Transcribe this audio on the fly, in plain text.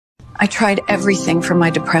I tried everything for my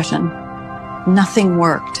depression. Nothing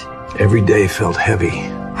worked. Every day felt heavy.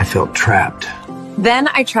 I felt trapped. Then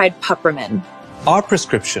I tried Puppermin. Our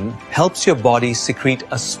prescription helps your body secrete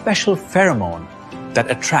a special pheromone that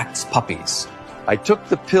attracts puppies. I took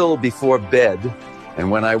the pill before bed, and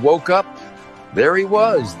when I woke up, there he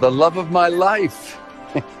was, the love of my life.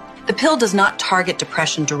 The pill does not target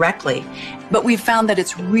depression directly, but we've found that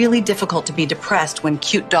it's really difficult to be depressed when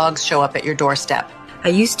cute dogs show up at your doorstep. I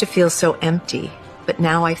used to feel so empty, but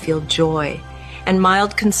now I feel joy and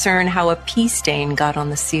mild concern how a pee stain got on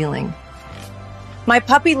the ceiling. My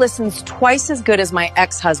puppy listens twice as good as my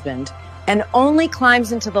ex-husband and only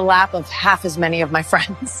climbs into the lap of half as many of my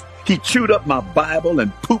friends. He chewed up my Bible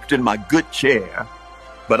and pooped in my good chair.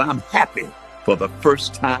 But I'm happy for the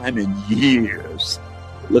first time in years.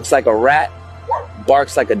 Looks like a rat,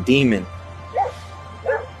 barks like a demon.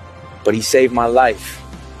 But he saved my life.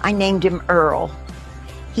 I named him Earl.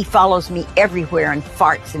 He follows me everywhere and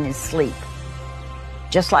farts in his sleep.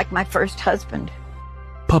 Just like my first husband.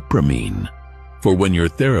 Pupramine. For when your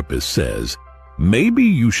therapist says, maybe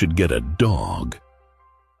you should get a dog.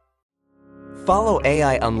 Follow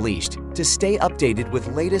AI Unleashed to stay updated with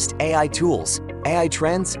latest AI tools, AI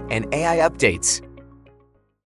trends, and AI updates.